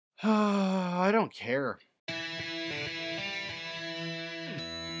I don't care.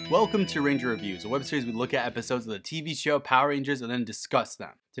 Welcome to Ranger Reviews, a web series we look at episodes of the TV show Power Rangers and then discuss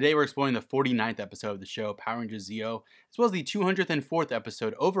them. Today we're exploring the 49th episode of the show Power Rangers Zeo, as well as the 204th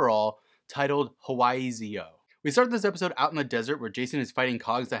episode overall, titled Hawaii Zeo. We start this episode out in the desert where Jason is fighting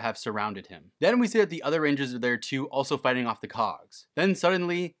cogs that have surrounded him. Then we see that the other Rangers are there too, also fighting off the cogs. Then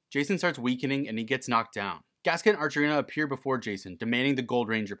suddenly, Jason starts weakening and he gets knocked down. Gasket and Archerina appear before Jason, demanding the Gold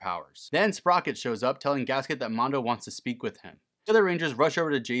Ranger powers. Then Sprocket shows up, telling Gasket that Mondo wants to speak with him. The other Rangers rush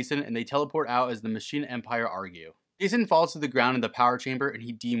over to Jason and they teleport out as the Machine Empire argue. Jason falls to the ground in the power chamber and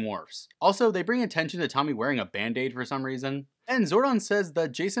he demorphs. Also, they bring attention to Tommy wearing a band-aid for some reason. And Zordon says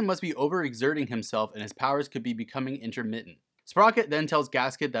that Jason must be overexerting himself and his powers could be becoming intermittent. Sprocket then tells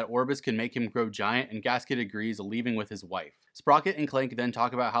Gasket that Orbis can make him grow giant and Gasket agrees, leaving with his wife. Sprocket and Clank then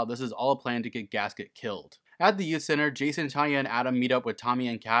talk about how this is all a plan to get Gasket killed. At the youth center, Jason, Tanya, and Adam meet up with Tommy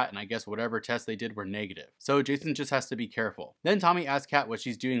and Kat, and I guess whatever tests they did were negative. So Jason just has to be careful. Then Tommy asks Kat what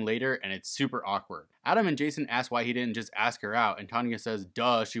she's doing later, and it's super awkward. Adam and Jason ask why he didn't just ask her out, and Tanya says,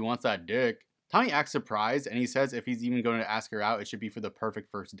 duh, she wants that dick. Tommy acts surprised, and he says if he's even going to ask her out, it should be for the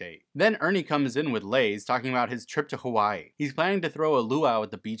perfect first date. Then Ernie comes in with Lays, talking about his trip to Hawaii. He's planning to throw a luau at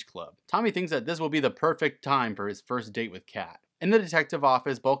the beach club. Tommy thinks that this will be the perfect time for his first date with Kat. In the detective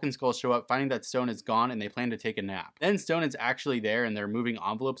office, Bulk and Skull show up, finding that Stone is gone and they plan to take a nap. Then Stone is actually there and they're moving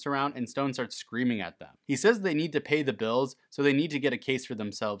envelopes around and Stone starts screaming at them. He says they need to pay the bills, so they need to get a case for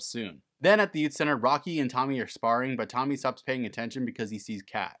themselves soon. Then at the youth center, Rocky and Tommy are sparring, but Tommy stops paying attention because he sees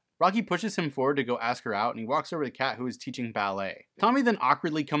Kat. Rocky pushes him forward to go ask her out and he walks over to Kat, who is teaching ballet. Tommy then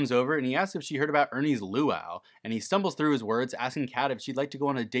awkwardly comes over and he asks if she heard about Ernie's luau, and he stumbles through his words, asking Kat if she'd like to go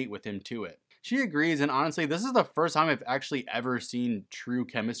on a date with him to it. She agrees, and honestly, this is the first time I've actually ever seen true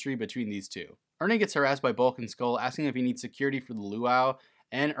chemistry between these two. Ernie gets harassed by Bulk and Skull, asking if he needs security for the luau,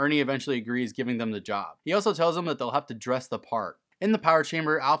 and Ernie eventually agrees, giving them the job. He also tells them that they'll have to dress the part. In the power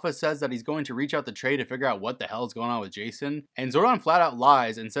chamber, Alpha says that he's going to reach out to Trey to figure out what the hell is going on with Jason, and Zordon flat out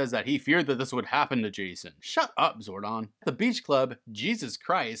lies and says that he feared that this would happen to Jason. Shut up, Zordon. At the beach club, Jesus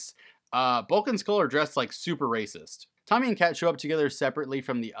Christ, Bulk and Skull are dressed like super racist. Tommy and Kat show up together separately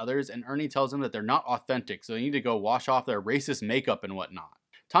from the others, and Ernie tells them that they're not authentic, so they need to go wash off their racist makeup and whatnot.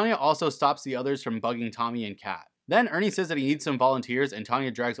 Tanya also stops the others from bugging Tommy and Kat. Then Ernie says that he needs some volunteers, and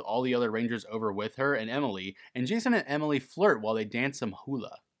Tanya drags all the other Rangers over with her and Emily, and Jason and Emily flirt while they dance some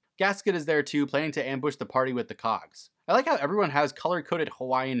hula. Gasket is there too, planning to ambush the party with the cogs. I like how everyone has color-coded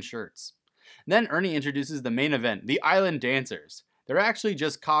Hawaiian shirts. Then Ernie introduces the main event, the Island Dancers. They're actually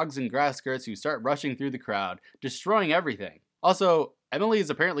just cogs and grass skirts who start rushing through the crowd, destroying everything. Also, Emily is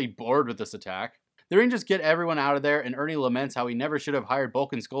apparently bored with this attack. The Rangers get everyone out of there, and Ernie laments how he never should have hired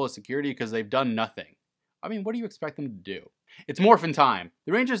Bulk and Skull as security because they've done nothing. I mean, what do you expect them to do? It's morphin' time!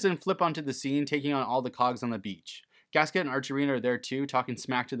 The Rangers then flip onto the scene, taking on all the cogs on the beach. Gasket and Archerina are there too, talking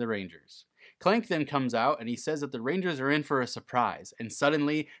smack to the Rangers. Clank then comes out, and he says that the Rangers are in for a surprise, and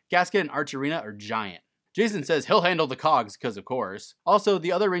suddenly, Gasket and Archerina are giant. Jason says he'll handle the cogs, because of course. Also,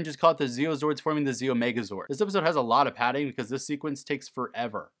 the other Rangers call it the Zeozords, forming the Zeo Megazord. This episode has a lot of padding because this sequence takes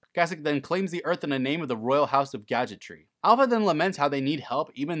forever. Gasket then claims the Earth in the name of the Royal House of Gadgetry. Alpha then laments how they need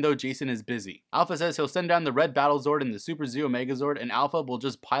help even though Jason is busy. Alpha says he'll send down the Red Battlezord and the Super Zeo Megazord, and Alpha will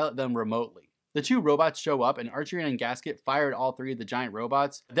just pilot them remotely. The two robots show up, and Archerina and Gasket fire at all three of the giant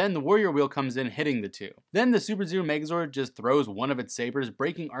robots. Then the Warrior Wheel comes in, hitting the two. Then the Super Zeo Megazord just throws one of its sabers,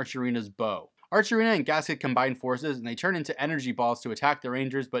 breaking Archerina's bow. Archerina and Gasket combine forces and they turn into energy balls to attack the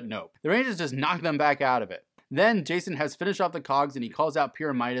Rangers, but nope. The Rangers just knock them back out of it. Then Jason has finished off the cogs and he calls out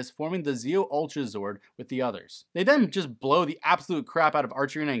Pyramidas, forming the Zeo Ultra Zord with the others. They then just blow the absolute crap out of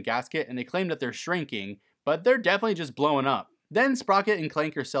Archerina and Gasket, and they claim that they're shrinking, but they're definitely just blowing up. Then Sprocket and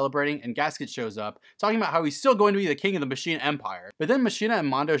Clank are celebrating, and Gasket shows up, talking about how he's still going to be the king of the Machine Empire. But then Machina and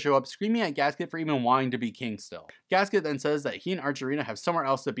Mondo show up, screaming at Gasket for even wanting to be king still. Gasket then says that he and Archerina have somewhere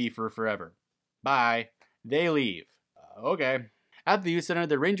else to be for forever. Bye. They leave. Okay. At the youth center,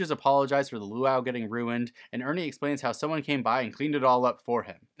 the Rangers apologize for the luau getting ruined, and Ernie explains how someone came by and cleaned it all up for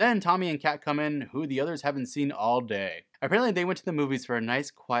him. Then Tommy and Kat come in, who the others haven't seen all day. Apparently they went to the movies for a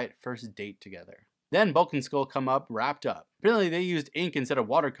nice, quiet first date together. Then Bulk and Skull come up, wrapped up. Apparently they used ink instead of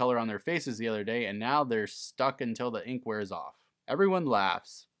watercolor on their faces the other day, and now they're stuck until the ink wears off. Everyone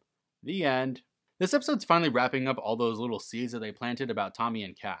laughs. The end. This episode's finally wrapping up all those little seeds that they planted about Tommy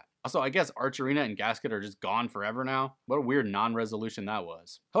and Kat. Also, I guess Archerina and Gasket are just gone forever now. What a weird non-resolution that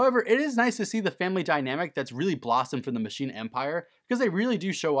was. However, it is nice to see the family dynamic that's really blossomed from the Machine Empire, because they really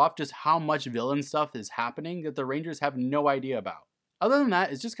do show off just how much villain stuff is happening that the Rangers have no idea about. Other than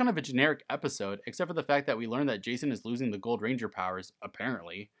that, it's just kind of a generic episode, except for the fact that we learn that Jason is losing the Gold Ranger powers,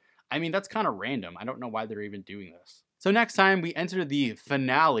 apparently. I mean, that's kind of random. I don't know why they're even doing this. So next time, we enter the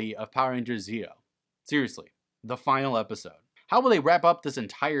finale of Power Rangers Zeo. Seriously, the final episode. How will they wrap up this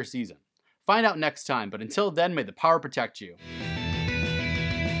entire season? Find out next time, but until then, may the power protect you.